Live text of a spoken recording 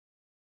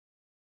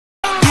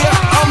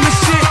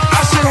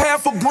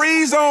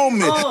G's on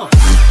me.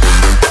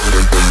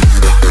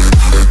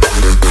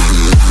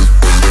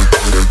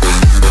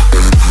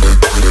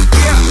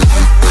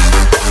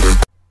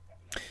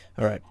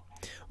 Alright,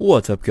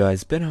 what's up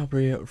guys, Ben Harper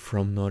here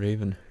from Not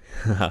Even.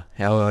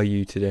 How are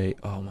you today?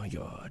 Oh my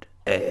god.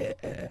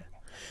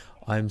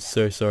 I'm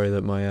so sorry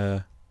that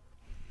my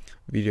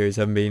videos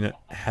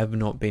have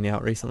not been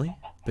out recently,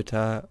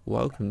 but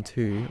welcome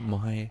to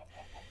my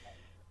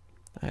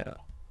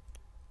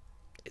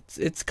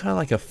it's kind of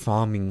like a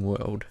farming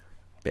world,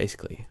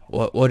 basically.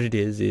 What it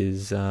is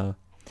this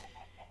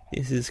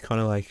is kind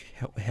of like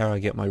how I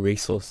get my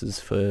resources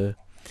for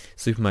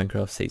Super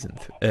Minecraft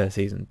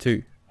season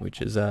 2,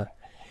 which is the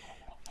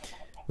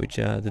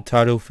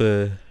title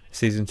for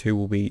season 2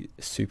 will be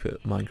Super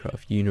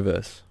Minecraft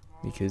Universe,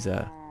 because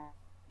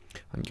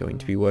I'm going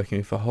to be working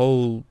with a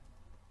whole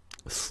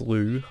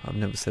slew, I've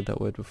never said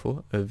that word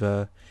before, of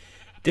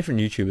different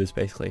YouTubers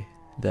basically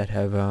that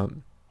have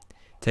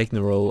taken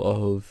the role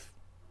of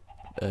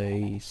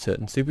a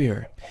certain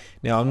superhero.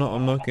 Now I'm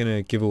not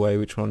gonna give away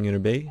which one I'm gonna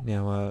be.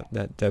 Now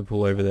that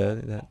Deadpool over there,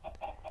 that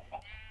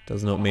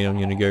does not mean I'm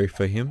gonna go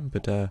for him,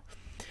 but I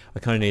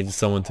kind of needed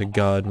someone to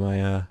guard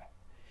my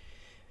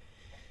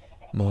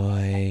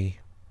my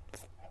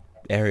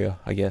area,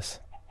 I guess.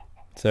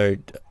 So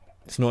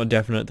it's not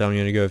definite that I'm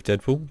going to go with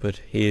Deadpool,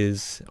 but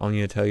I'm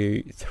going to tell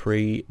you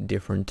 3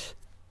 different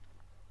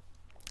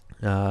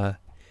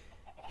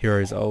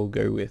heroes I'll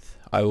go with.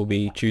 I will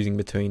be choosing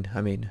between,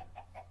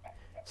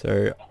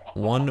 so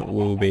one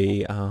will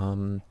be,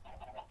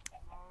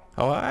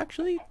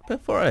 actually,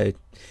 before I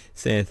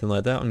say anything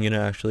like that, I'm going to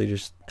actually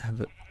just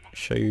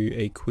show you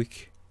a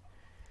quick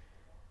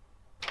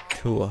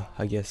tour,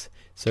 I guess.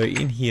 So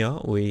in here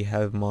we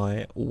have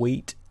my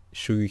wheat,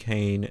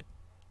 sugarcane,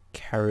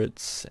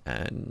 carrots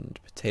and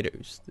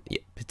potatoes. Yeah,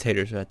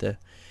 potatoes right there.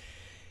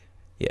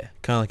 Yeah,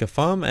 kind of like a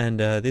farm. And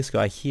this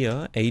guy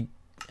here,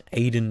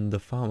 Aiden the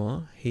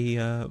farmer, he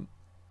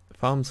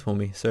farms for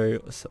me.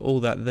 So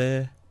all that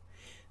there,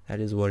 that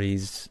is what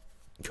he's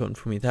gotten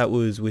for me. That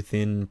was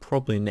within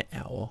probably an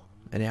hour.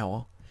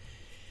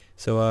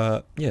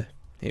 So yeah,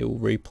 he'll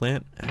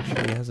replant.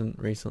 Actually, he hasn't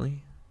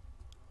recently.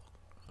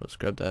 I'll just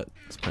grab that.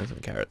 Let's plant some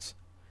carrots.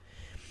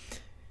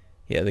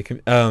 Yeah,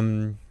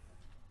 the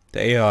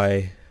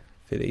AI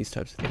for these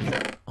types of things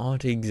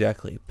aren't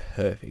exactly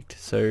perfect,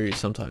 so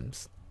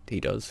sometimes he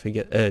does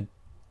forget.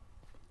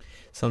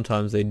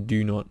 Sometimes they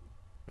do not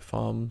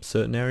farm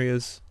certain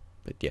areas,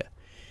 but yeah,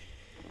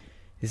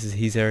 this is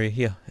his area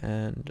here,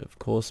 and of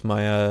course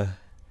my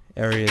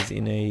area is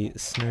in a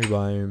snow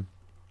biome,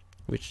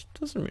 which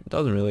doesn't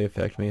really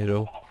affect me at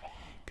all,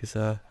 because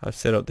I've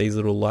set up these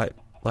little light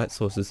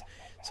sources.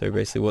 So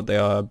basically what they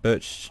are,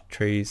 birch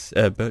trees,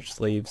 birch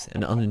leaves,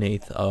 and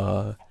underneath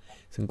are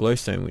some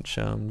glowstone, which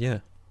yeah,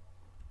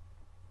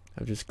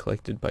 I've just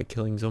collected by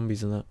killing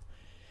zombies and that.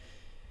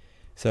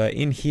 So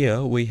in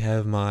here we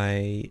have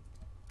my,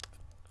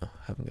 I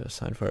haven't got a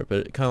sign for it,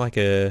 but it's kind of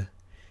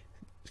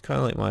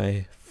like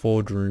my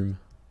forge room,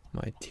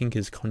 my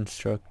Tinker's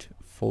Construct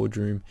forge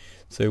room.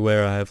 So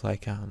where I have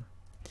like where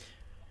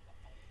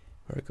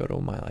I got all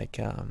my like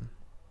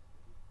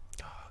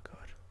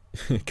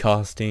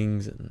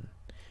castings, and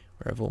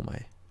where I have all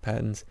my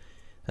patterns.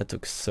 That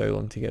took so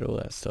long to get all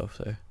that stuff,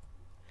 so.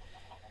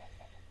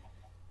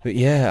 But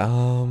yeah,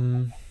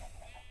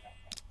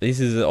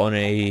 this is on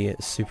a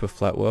super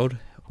flat world,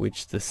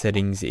 which the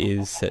settings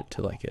is set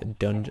to like a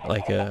dungeon,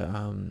 like a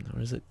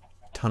what is it,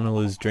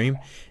 tunneler's dream.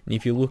 And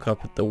if you look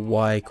up at the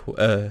y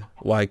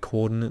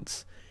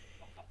coordinates,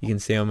 you can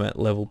see I'm at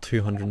level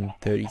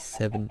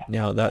 237.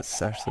 Now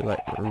that's actually like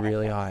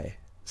really high.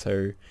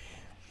 So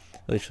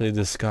literally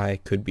the sky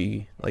could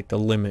be like, the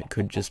limit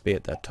could just be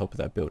at that top of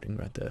that building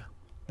right there.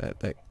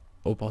 That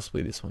or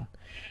possibly this one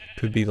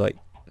could be like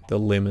the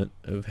limit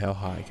of how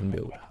high I can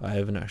build. I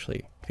haven't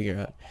actually figured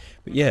out.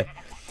 But yeah,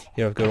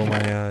 I've got all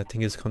my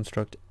Tinker's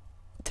Construct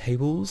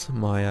tables,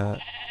 my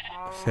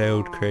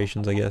failed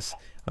creations, I guess.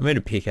 I made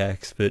a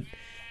pickaxe, but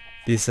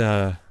this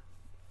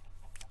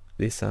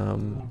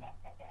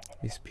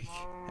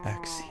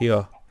pickaxe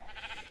here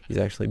is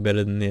actually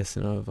better than this,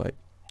 and I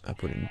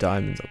put in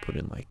diamonds, I put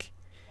in like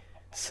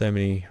so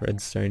many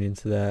redstone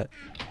into that.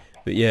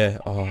 But yeah,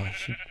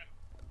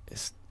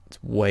 it's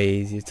way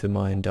easier to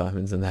mine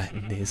diamonds than that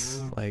in this.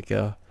 Like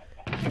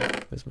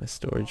where's my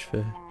storage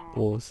for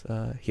ores?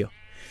 Here.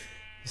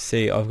 You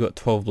see, I've got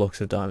 12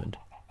 blocks of diamond.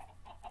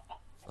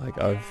 Like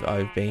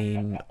I've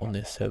been on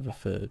this server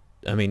for,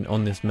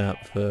 on this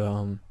map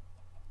for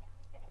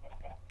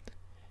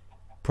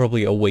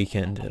probably a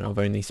weekend, and I've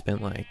only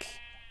spent like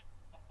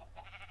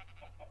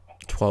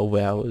 12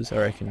 hours, I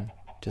reckon,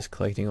 just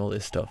collecting all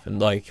this stuff. And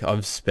like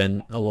I've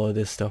spent a lot of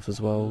this stuff as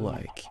well,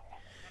 like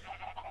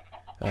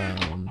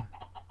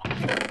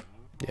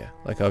yeah,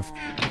 like I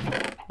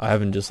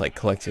haven't just like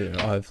collected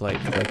it, I've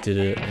like collected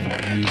it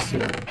and used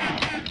it.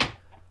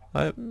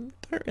 I don't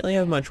really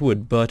have much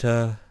wood, but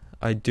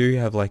I do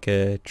have like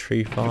a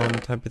tree farm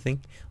type of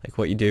thing. Like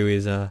what you do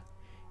is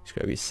just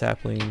grab your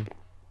sapling.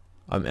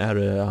 I'm out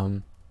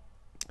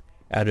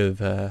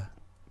of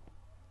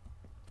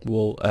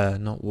wool,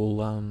 not wool,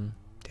 damn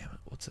it,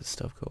 what's this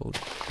stuff called?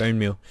 Bone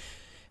meal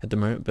at the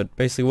moment. But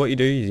basically what you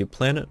do is you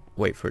plant it,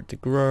 wait for it to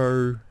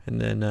grow, and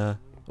then,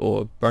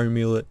 or bone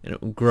meal it, and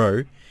it will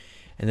grow.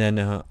 And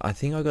then I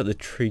think I got the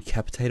tree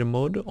capitator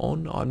mod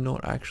on. I'm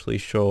not actually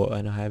sure,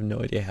 and I have no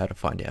idea how to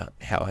find out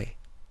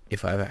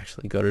if I've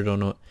actually got it or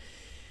not.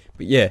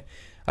 But yeah,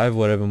 I have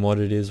whatever mod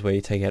it is where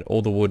you take out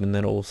all the wood and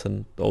then all of a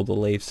sudden all the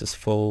leaves just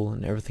fall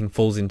and everything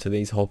falls into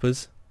these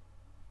hoppers.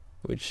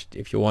 Which,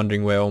 if you're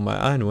wondering where all my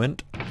iron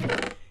went,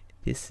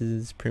 this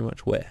is pretty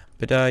much where.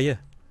 But yeah,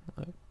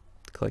 I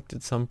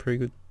collected some pretty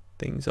good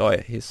things. Oh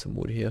yeah, here's some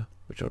wood here,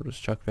 which I'll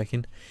just chuck back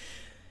in.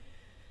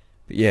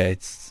 But yeah,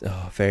 it's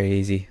very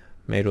easy.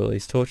 Made all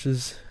these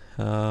torches.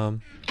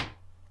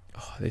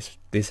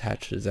 This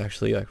hatch is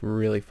actually like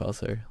really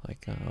fast though.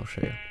 Like I'll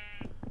show you.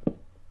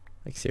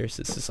 Like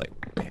seriously, it's just like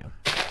bam.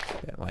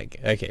 Yeah, like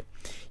okay,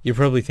 you're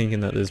probably thinking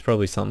that there's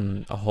probably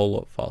something a whole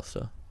lot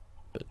faster,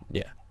 but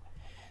yeah,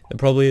 there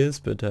probably is.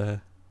 But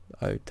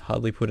I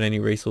hardly put any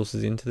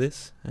resources into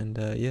this, and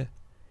yeah.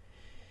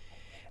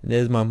 And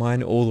there's my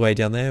mine all the way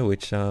down there,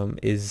 which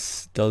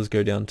does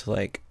go down to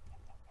like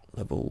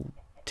level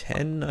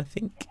 10, I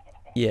think.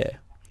 Yeah.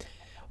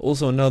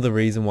 Also, another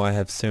reason why I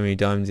have so many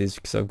diamonds is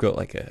because I've got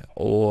like a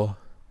ore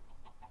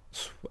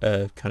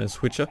kind of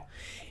switcher.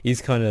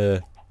 He's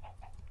kind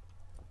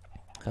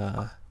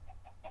of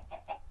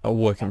a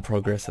work in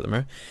progress at the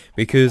moment,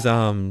 because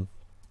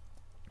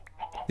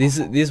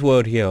this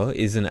world here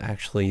isn't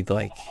actually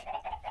like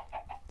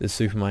the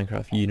Super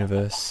Minecraft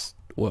universe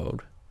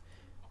world.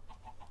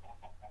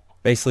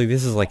 Basically,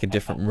 this is like a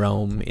different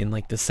realm in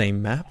like the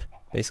same map,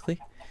 basically.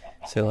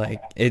 So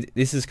like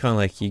this is kind of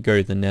like you go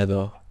to the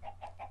Nether,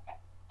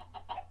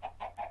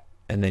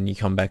 and then you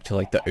come back to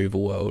like the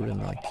overworld,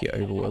 and like your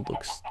overworld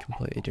looks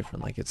completely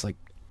different. Like it's like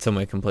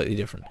somewhere completely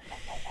different.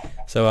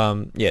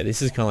 So yeah,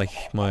 this is kind of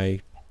like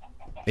my,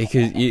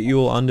 because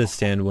you'll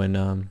understand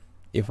when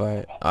if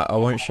I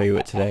won't show you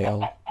it today.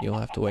 You'll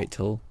have to wait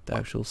till the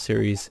actual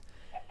series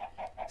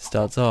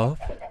starts off.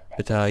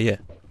 But yeah.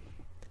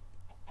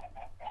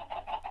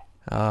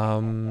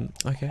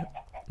 Okay.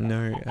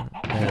 No,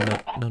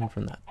 none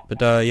from that.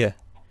 But yeah,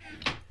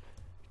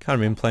 kind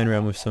of been playing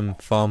around with some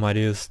farm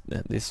ideas.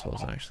 This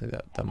wasn't actually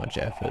that much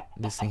effort,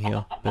 this thing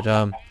here. But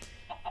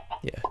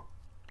yeah,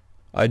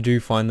 I do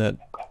find that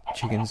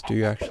chickens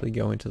do actually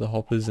go into the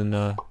hoppers and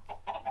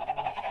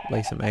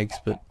lay some eggs.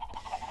 But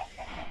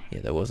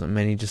yeah, there wasn't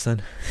many just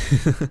then.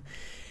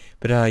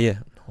 But yeah,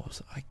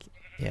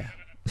 yeah.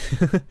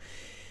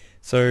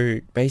 So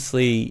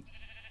basically,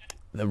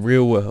 the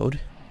real world,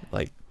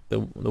 like the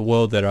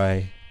world that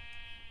I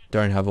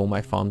don't have all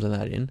my farms and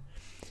that in.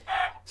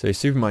 So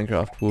Super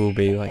Minecraft will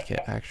be like an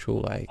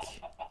actual, like,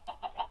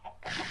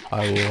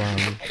 I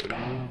will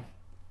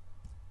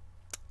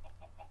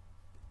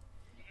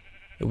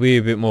it'll be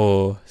a bit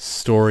more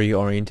story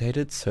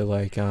orientated. So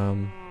like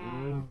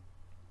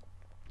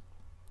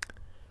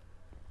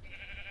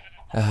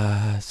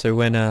so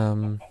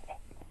when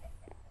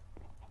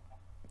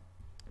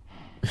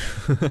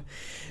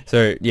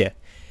so yeah,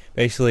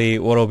 basically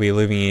what I'll be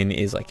living in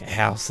is like a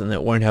house, and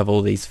it won't have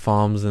all these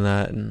farms and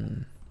that,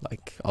 and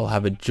like I'll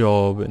have a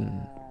job,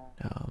 and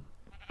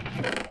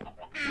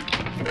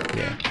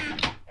yeah,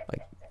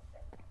 like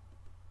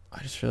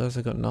I just realized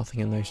I got nothing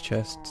in those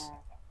chests.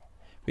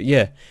 But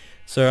yeah,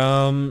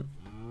 so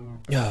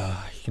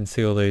yeah, you can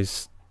see all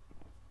those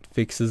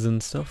fixes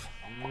and stuff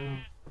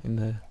in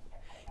the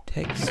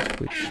text,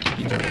 which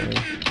you don't really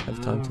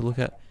have time to look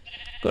at.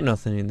 Got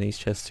nothing in these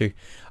chests too.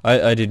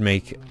 I did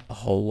make a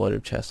whole lot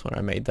of chests when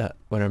I made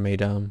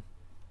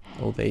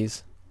all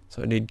these,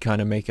 so I did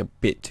kind of make a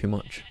bit too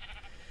much.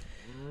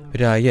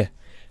 But yeah,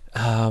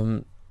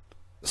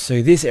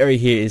 so this area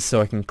here is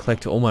so I can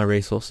collect all my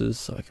resources,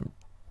 so I can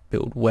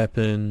build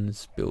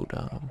weapons, build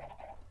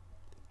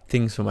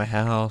things for my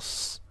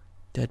house.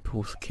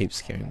 Deadpool keeps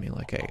scaring me.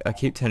 Like I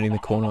keep turning the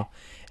corner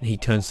and he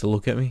turns to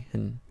look at me,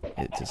 and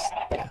it just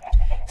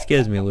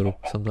scares me a little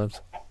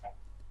sometimes.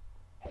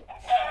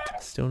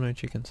 Still no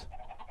chickens.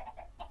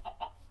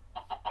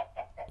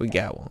 We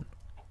got one.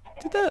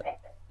 Did that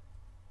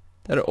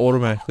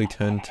automatically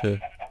turn to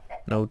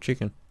an old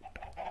chicken?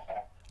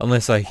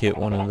 Unless I hit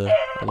one of the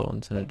other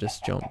ones and it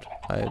just jumped.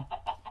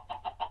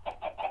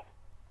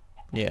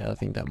 Yeah, I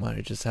think that might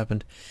have just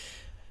happened.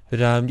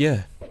 But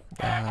yeah,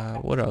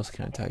 what else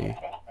can I tell you?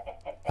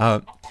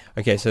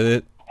 Okay, so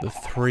the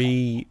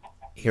three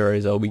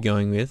heroes I'll be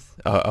going with,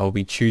 I'll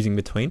be choosing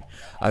between.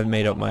 I haven't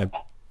made up my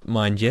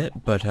mind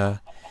yet, but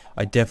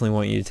I definitely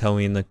want you to tell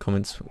me in the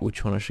comments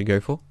which one I should go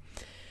for.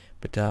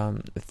 But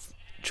the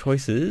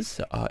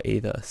choices are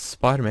either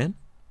Spider-Man,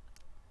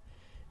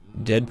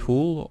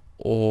 Deadpool,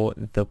 or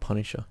the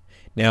Punisher.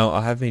 Now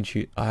I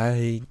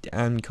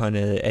am kind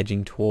of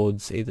edging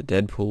towards either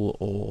Deadpool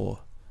or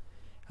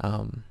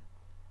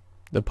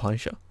the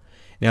Punisher.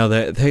 Now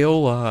they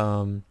all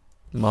are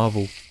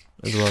Marvel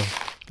as well,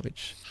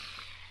 which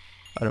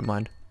I don't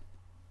mind.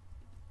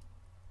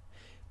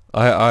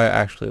 I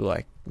actually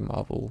like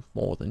Marvel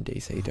more than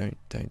DC.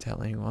 Don't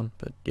tell anyone,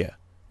 but yeah.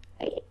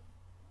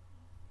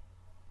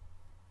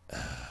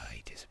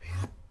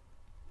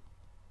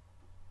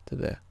 they're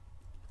there.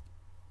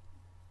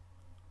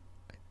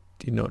 I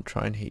did not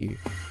try and hit you.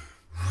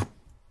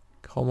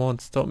 Come on,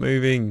 stop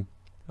moving.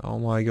 Oh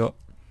my god.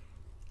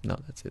 No,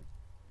 that's it.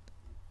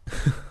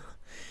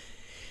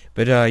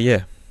 But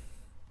yeah.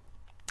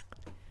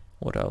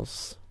 What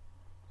else?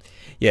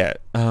 Yeah,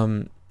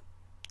 I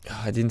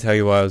didn't tell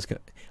you why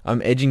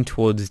I'm edging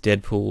towards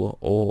Deadpool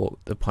or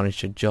the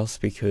Punisher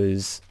just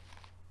because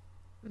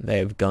they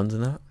have guns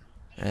in that,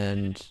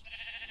 and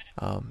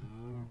I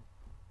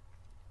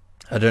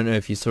don't know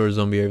if you saw a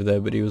zombie over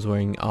there, but he was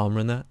wearing armor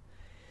in that,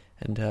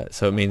 and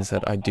so it means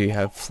that I do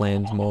have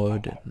Flans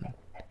mod, and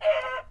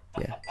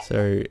yeah,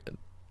 so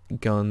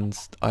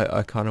guns,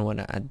 I kind of want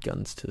to add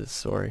guns to the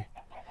story.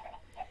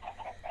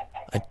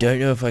 I don't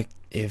know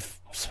if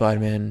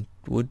Spider-Man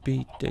would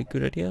be a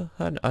good idea.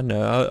 I don't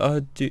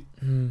know.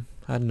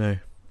 I don't know.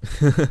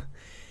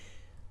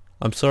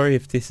 I'm sorry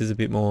if this is a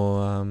bit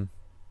more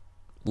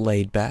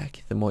laid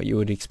back than what you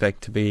would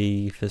expect to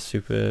be for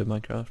Super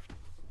Minecraft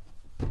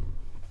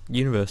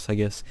universe, I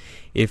guess.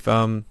 If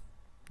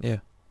yeah.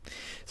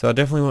 So I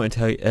definitely want to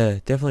tell you,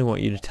 definitely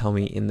want you to tell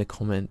me in the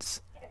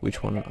comments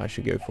which one I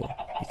should go for,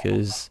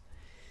 because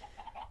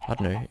I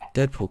don't know,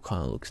 Deadpool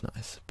kind of looks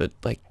nice, but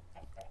like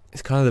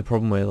it's kind of the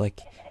problem where like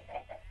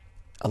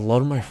a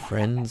lot of my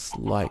friends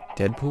like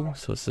Deadpool,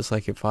 so it's just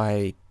like if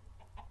I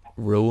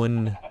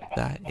ruin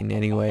that in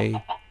any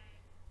way,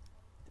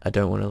 I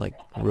don't want to like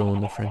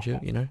ruin the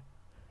friendship, you know?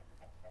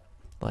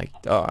 Like,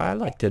 oh, I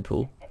like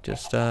Deadpool,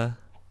 just yeah.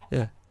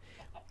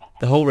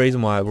 The whole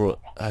reason why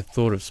I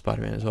thought of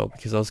Spider-Man as well,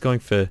 because I was going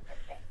for,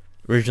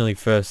 originally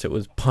first it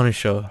was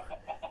Punisher,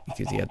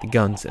 because he had the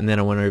guns, and then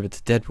I went over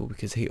to Deadpool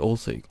because he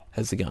also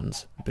has the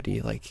guns, but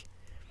he's like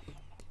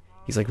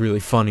really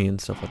funny and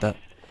stuff like that.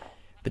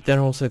 But then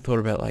I also thought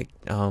about like,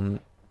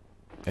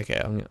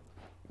 okay, I'm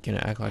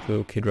gonna act like a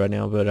little kid right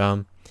now,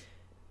 but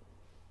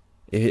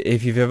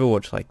if you've ever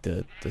watched like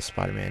the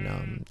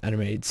Spider-Man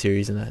animated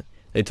series and that,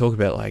 they talk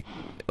about like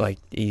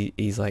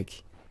he's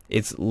like,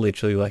 it's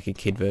literally like a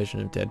kid version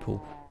of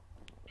Deadpool.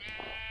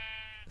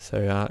 So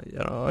you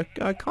know,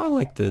 I kind of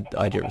like the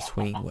idea of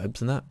swinging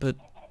webs and that, but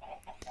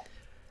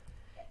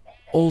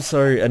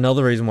also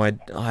another reason why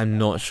I'm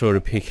not sure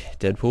to pick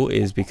Deadpool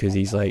is because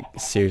he's like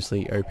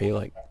seriously OP.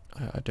 Like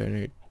I don't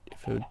know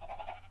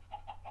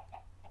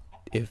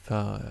if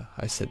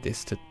I said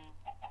this to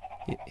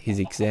his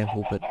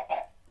example, but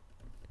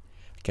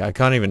okay, I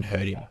can't even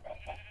hurt him.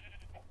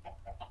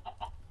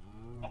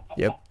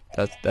 Yep,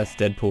 that's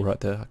Deadpool right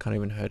there. I can't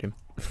even hurt him.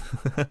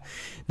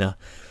 Nah.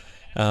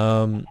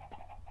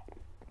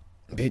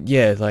 But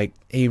yeah, like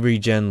he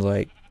regens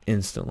like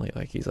instantly.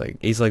 Like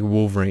he's like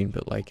Wolverine,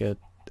 but like a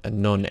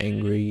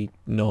non-angry,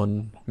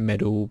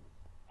 non-metal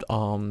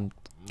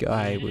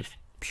guy with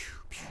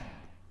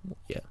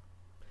yeah.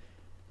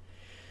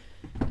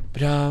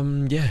 But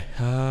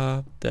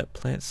yeah, that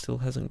plant still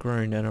hasn't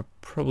grown, and I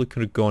probably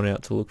could have gone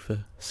out to look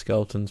for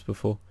skeletons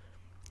before.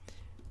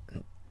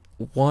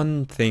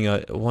 One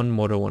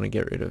mod I want to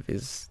get rid of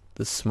is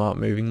the smart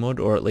moving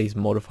mod, or at least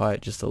modify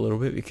it just a little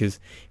bit,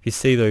 because if you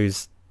see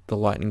the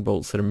lightning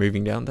bolts that are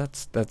moving down,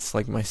 that's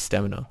like my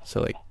stamina.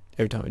 So like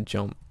every time I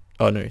jump,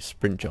 oh no,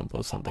 sprint jump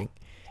or something,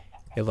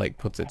 it like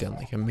puts it down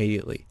like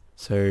immediately.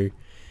 So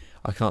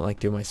I can't like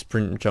do my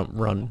sprint jump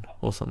run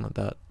or something like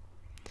that.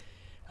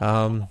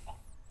 Hello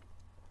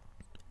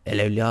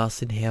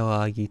Larson, how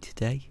are you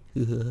today?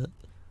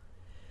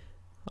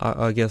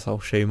 I guess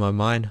I'll show you my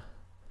mine.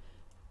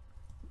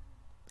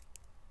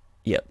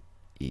 Yep,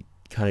 you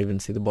can't even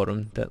see the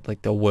bottom. That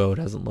like the world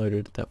hasn't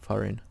loaded that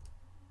far in.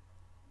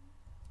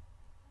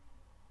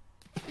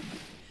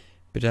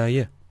 But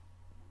yeah.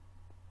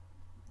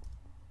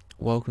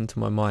 Welcome to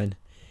my mine.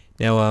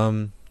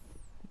 Now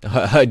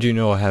I do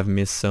know I have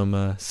missed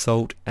some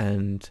salt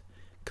and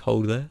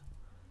coal there.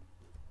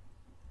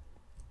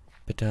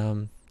 But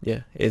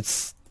yeah,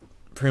 it's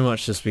pretty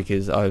much just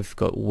because I've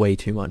got way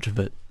too much of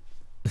it.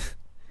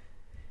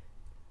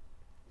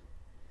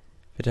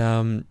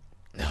 But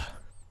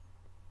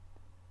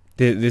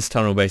this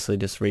tunnel basically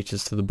just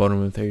reaches to the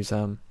bottom of those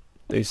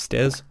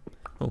stairs.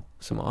 Oh,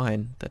 some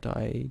iron that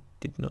I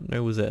did not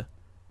know was there.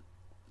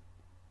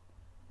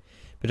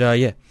 But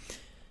yeah,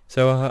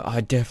 so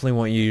I definitely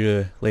want you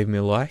to leave me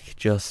a like,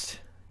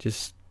 just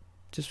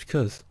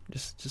because,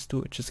 just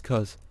do it, just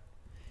cause.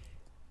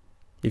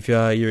 If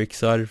you're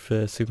excited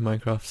for Super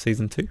Minecraft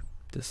Season 2,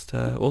 just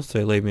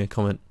also leave me a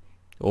comment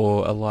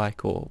or a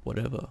like or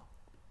whatever.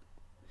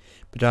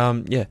 But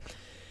yeah,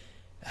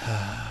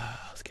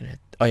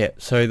 oh yeah,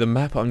 so the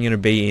map I'm gonna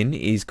be in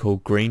is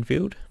called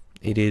Greenfield.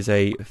 It is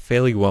a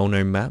fairly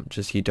well-known map,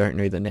 just you don't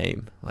know the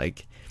name.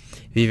 Like,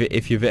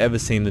 if you've ever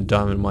seen the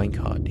Diamond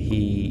Minecart,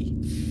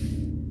 he's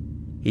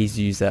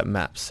used that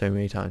map so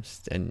many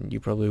times, and you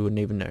probably wouldn't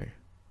even know.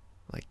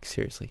 Like,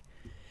 seriously.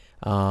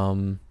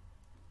 Like,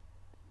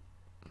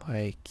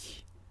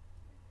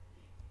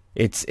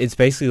 it's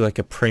basically like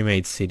a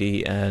pre-made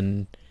city,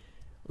 and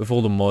with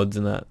all the mods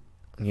and that,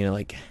 you know,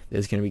 like,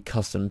 there's gonna be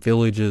custom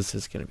villages,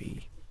 there's gonna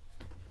be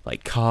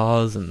like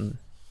cars, and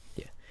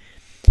yeah.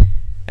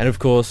 And of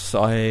course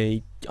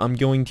I I'm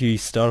going to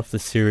start off the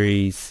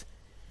series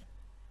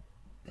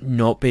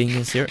not being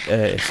a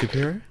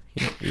superhero.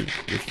 You know,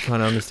 if you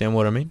kind of understand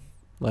what I mean.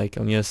 Like,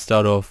 I'm gonna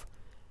start off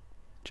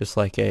just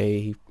like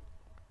a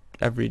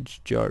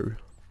average Joe,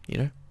 you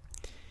know.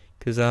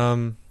 Because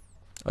I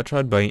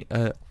tried being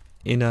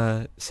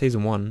in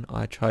season 1.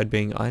 I tried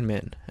being Iron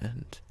Man,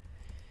 and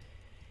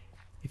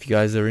if you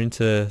guys are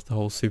into the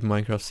whole Super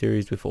Minecraft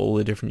series with all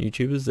the different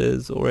YouTubers,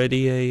 there's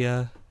already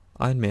a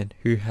Iron Man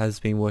who has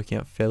been working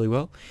out fairly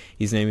well.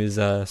 His name is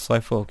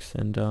Sly Fox,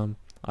 and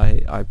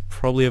I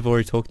probably have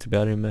already talked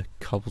about him a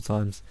couple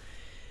times.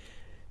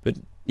 But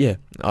yeah,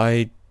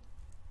 I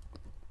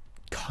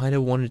kind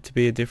of wanted to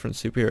be a different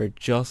superhero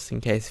just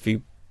in case if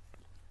he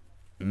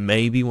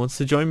maybe wants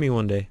to join me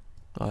one day.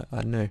 I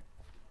don't know.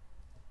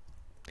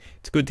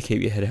 It's good to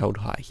keep your head held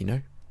high, you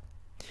know.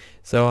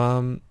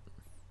 So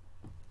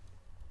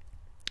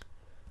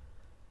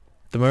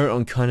the moment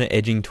I'm kind of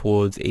edging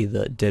towards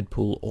either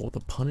Deadpool or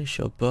the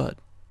Punisher, but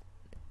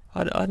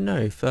I don't know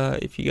if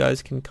you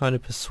guys can kind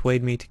of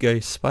persuade me to go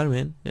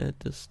Spider-Man. Yeah,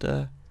 just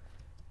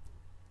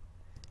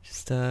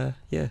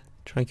yeah,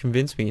 try and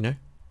convince me, you know.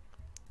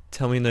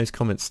 Tell me in those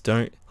comments.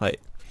 Don't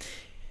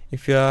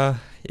if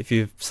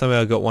you've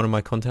somehow got one of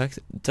my contacts,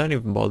 don't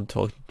even bother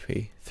talking to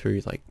me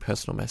through like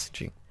personal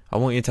messaging. I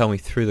want you to tell me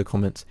through the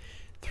comments,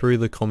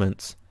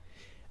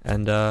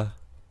 and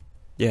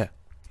yeah,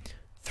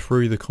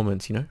 through the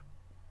comments, you know.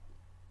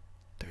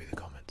 Through the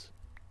comments.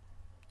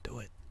 Do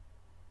it.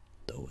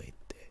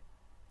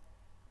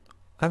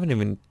 I haven't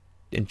even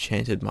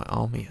enchanted my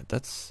army yet.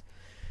 That's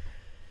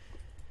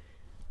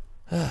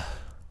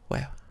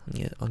wow.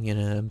 I'm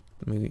gonna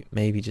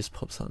maybe just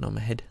pop something on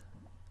my head.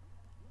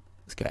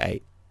 Let's go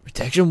 8.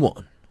 Protection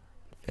 1.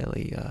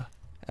 Fairly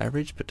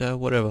average, but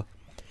whatever.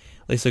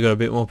 At least I got a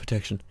bit more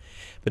protection.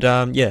 But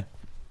yeah.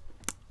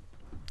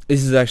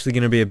 This is actually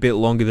gonna be a bit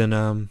longer than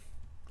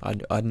I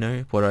don't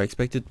know what I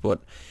expected.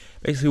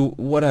 Basically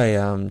what I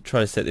try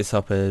to set this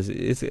up as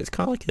is it's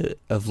kind of like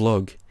a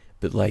vlog,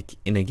 but like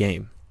in a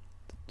game.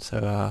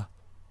 So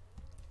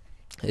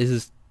this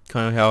is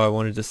kind of how I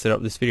wanted to set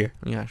up this video.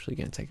 I'm actually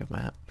gonna take off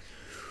my hat.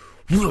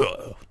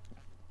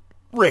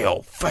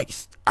 Real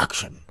face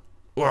action.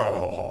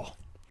 But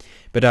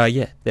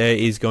yeah, there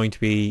is going to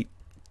be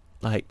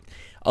like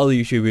other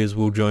YouTubers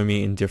will join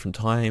me in different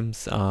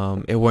times.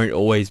 It won't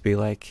always be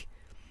like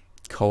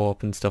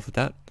co-op and stuff like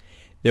that.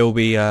 There will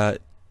be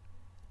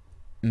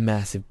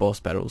massive boss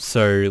battles.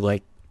 So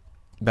like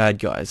bad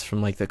guys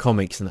from like the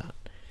comics and that,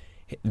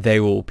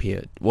 they will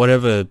appear.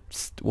 Whatever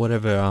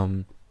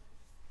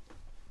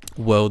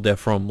world they're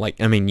from,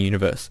 like I mean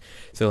universe.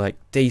 So like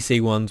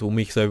DC ones will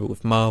mix over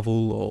with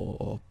Marvel,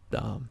 or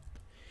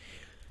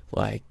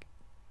like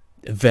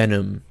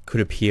Venom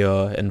could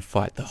appear and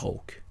fight the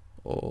Hulk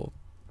or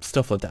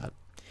stuff like that.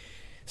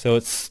 So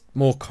it's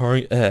more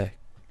comic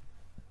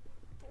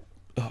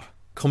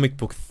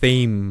book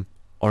theme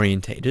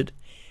orientated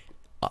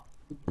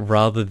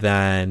rather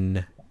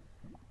than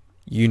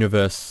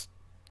universe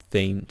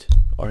themed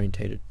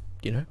orientated,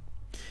 you know.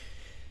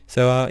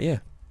 So yeah.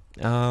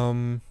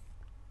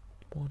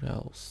 What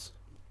else?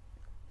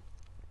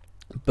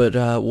 But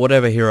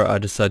whatever hero I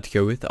decide to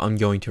go with, I'm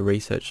going to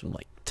research them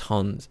like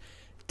tons,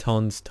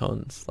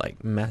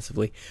 like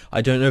massively.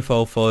 I don't know if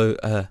I'll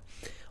follow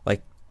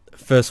like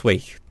first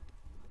week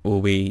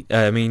will be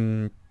I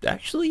mean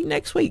actually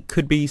next week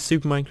could be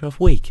Super Minecraft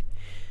week.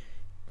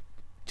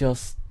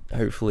 Just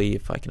hopefully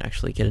if I can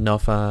actually get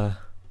enough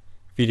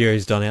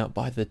videos done out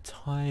by the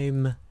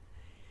time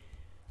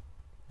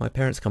my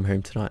parents come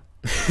home tonight.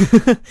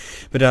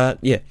 But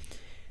yeah,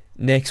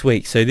 next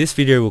week. So this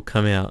video will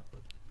come out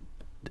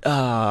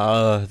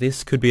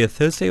this could be a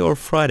Thursday or a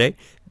Friday.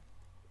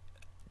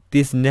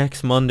 This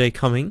next Monday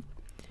coming,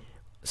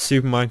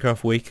 Super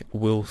Minecraft week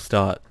will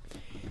start.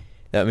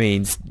 That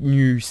means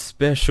new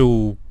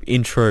special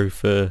intro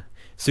for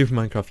Super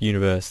Minecraft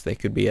universe. There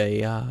could be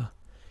a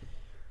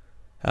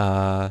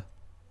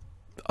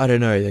I don't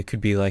know, there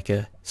could be like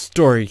a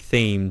story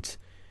themed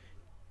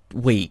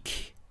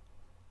week.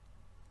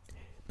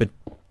 But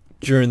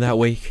during that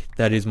week,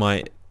 that is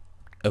my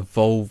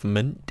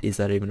evolvement. Is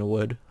that even a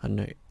word? I don't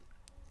know.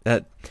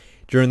 That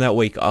during that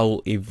week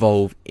I'll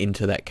evolve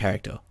into that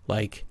character.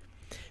 Like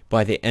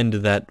by the end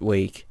of that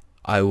week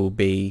I will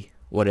be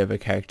whatever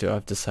character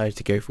I've decided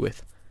to go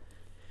with.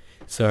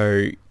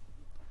 So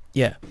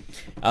yeah.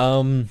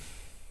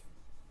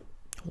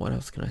 What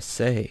else can I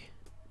say?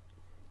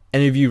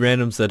 Any of you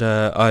randoms that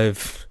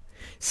I've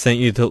sent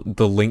you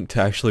the link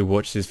to actually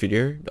watch this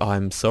video,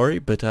 I'm sorry,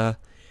 but I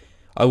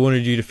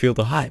wanted you to feel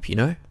the hype, you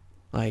know?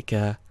 Like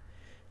yeah.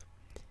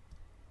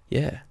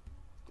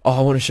 Oh,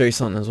 I want to show you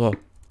something as well.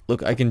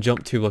 Look, I can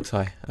jump 2 blocks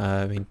high.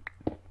 I mean,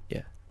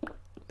 yeah.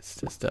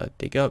 Let's just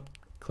dig up,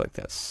 collect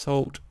that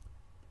salt.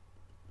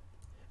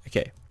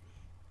 Okay.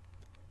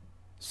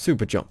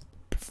 Super jump.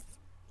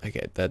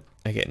 Okay,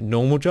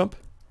 normal jump.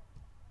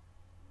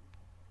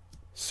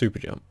 Super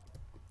jump.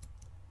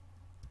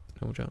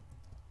 Normal jump.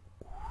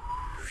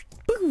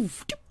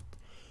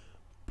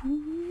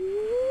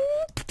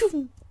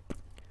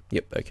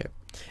 Yep, okay.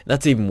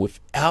 That's even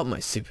without my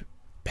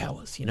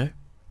superpowers, you know?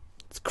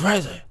 It's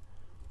crazy.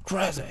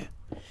 Crazy.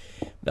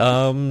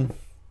 Now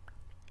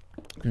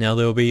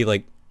there'll be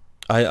like,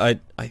 I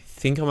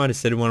think I might have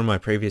said in one of my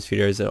previous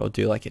videos that I'll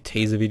do like a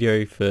teaser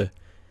video for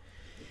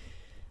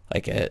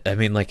like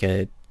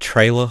a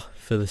trailer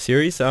for the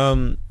series.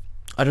 I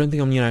don't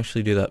think I'm gonna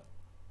actually do that,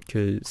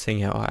 because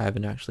seeing how I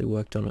haven't actually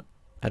worked on it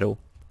at all.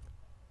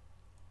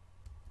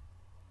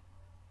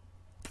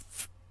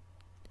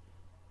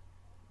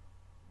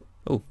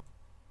 Oh,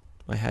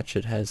 my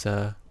hatchet has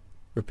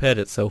repaired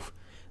itself.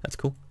 That's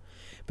cool.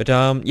 But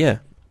yeah.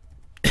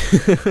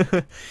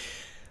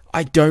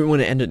 I don't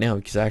want to end it now,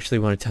 because I actually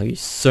want to tell you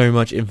so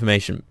much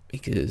information,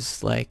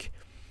 because like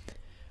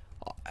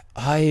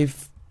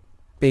I've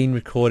been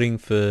recording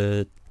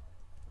for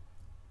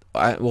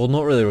well,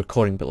 not really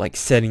recording, but like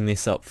setting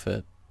this up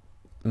for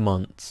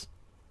months.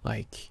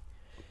 Like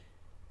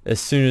as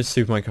soon as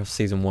Super Minecraft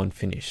Season 1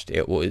 finished,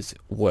 it was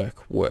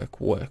work. Like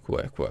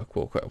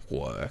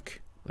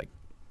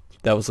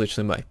that was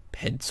literally my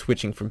head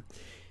switching from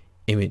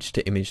image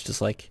to image, just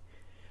like,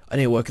 I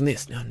need to work on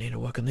this. No, I need to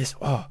work on this.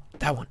 Oh,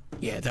 that one.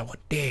 Yeah, that one.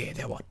 Yeah,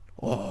 that one.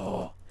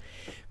 Oh.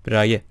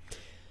 But yeah.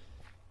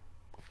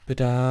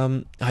 But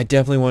I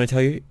definitely want to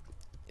tell you.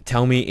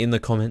 Tell me in the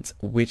comments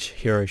which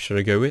hero should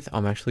I go with.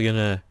 I'm actually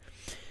gonna.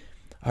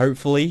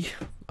 Hopefully,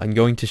 I'm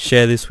going to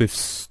share this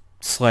with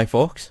Sly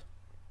Fox.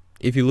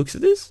 If he looks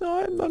at this,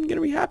 I'm gonna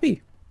be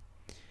happy.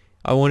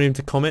 I want him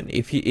to comment.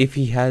 If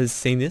he has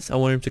seen this, I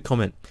want him to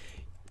comment.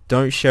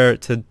 Don't share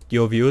it to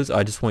your viewers.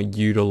 I just want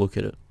you to look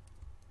at it.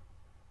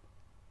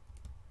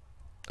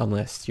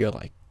 Unless you're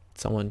like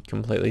someone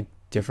completely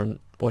different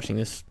watching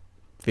this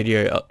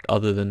video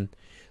other than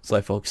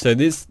Sly Fox. So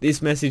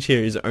this message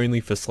here is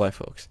only for Sly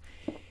Fox.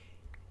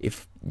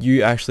 If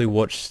you actually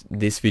watch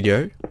this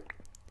video,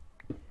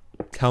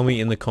 tell me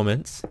in the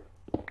comments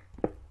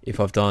if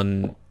I've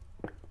done,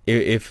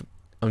 if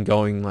I'm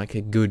going like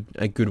a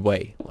good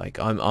way, like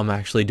I'm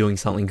actually doing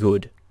something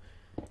good.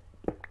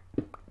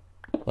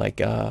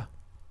 Like yeah,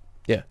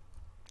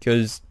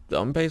 because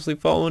I'm basically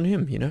following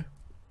him, you know.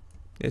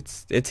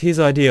 It's his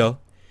idea,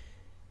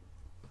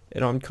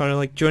 and I'm kind of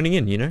like joining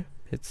in, you know.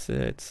 It's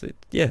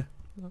yeah.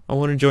 I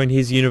want to join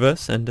his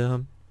universe,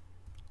 and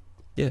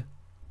yeah.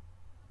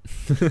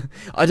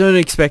 I don't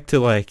expect to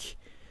like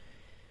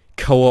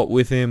co-op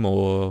with him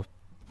or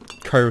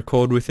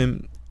co-record with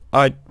him.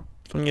 I'm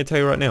gonna tell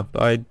you right now,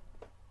 I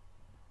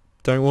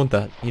don't want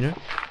that, you know.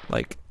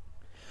 Like,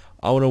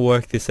 I want to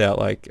work this out.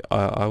 Like,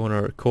 I want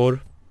to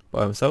record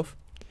by myself,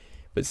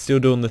 but still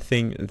doing the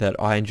thing that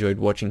I enjoyed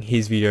watching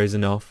his videos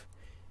enough.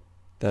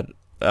 That,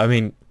 I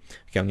mean,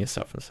 okay, I'm gonna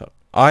start from the start.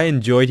 I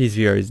enjoyed his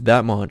videos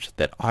that much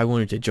that I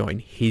wanted to join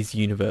his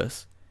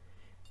universe.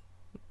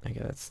 Okay,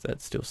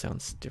 that still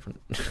sounds different.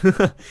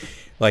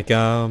 Like,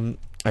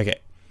 okay.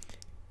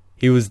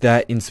 He was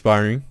that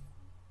inspiring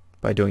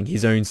by doing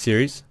his own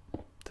series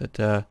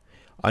that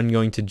I'm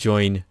going to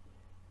join.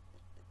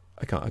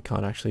 I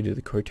can't actually do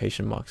the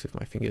quotation marks with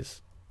my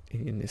fingers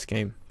in this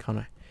game,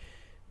 can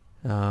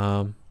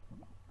I?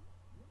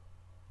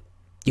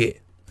 Yeah.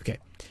 Okay.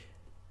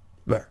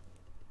 Well,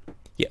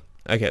 yeah.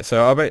 Okay.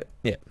 So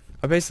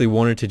I basically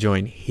wanted to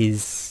join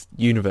his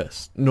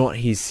universe, not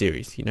his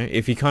series. You know,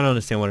 if you kind of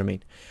understand what I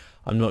mean.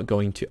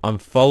 I'm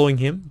following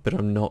him, but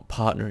I'm not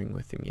partnering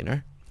with him, you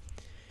know?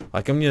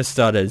 Like, I'm going to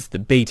start as the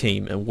B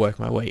team and work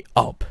my way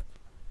up.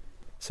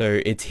 So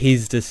it's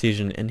his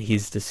decision and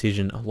his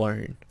decision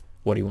alone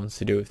what he wants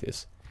to do with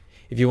this.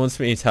 If he wants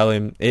me to tell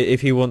him, if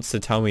he wants to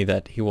tell me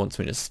that he wants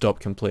me to stop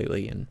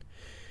completely and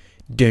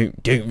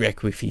don't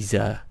wreck with his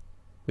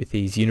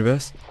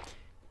universe,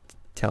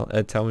 tell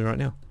me right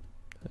now.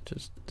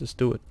 Just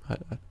do it.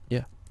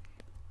 Yeah.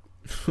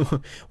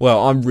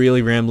 Well, I'm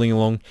really rambling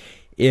along.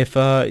 If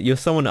you're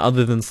someone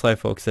other than Sly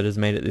Fox that has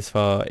made it this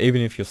far,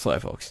 even if you're Sly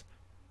Fox,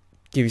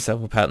 give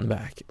yourself a pat on the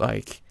back.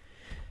 Like,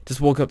 just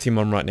walk up to your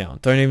mom right now.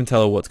 Don't even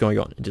tell her what's going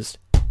on. Just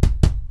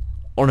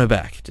on her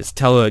back. Just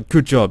tell her,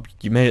 good job,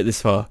 you made it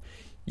this far.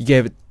 You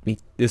gave it me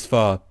this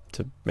far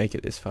to make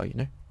it this far, you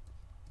know?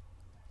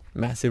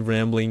 Massive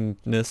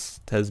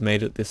ramblingness has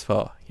made it this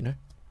far, you know?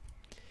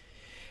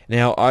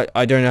 Now,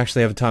 I don't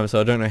actually have a timer,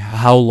 so I don't know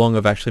how long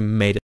I've actually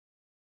made it.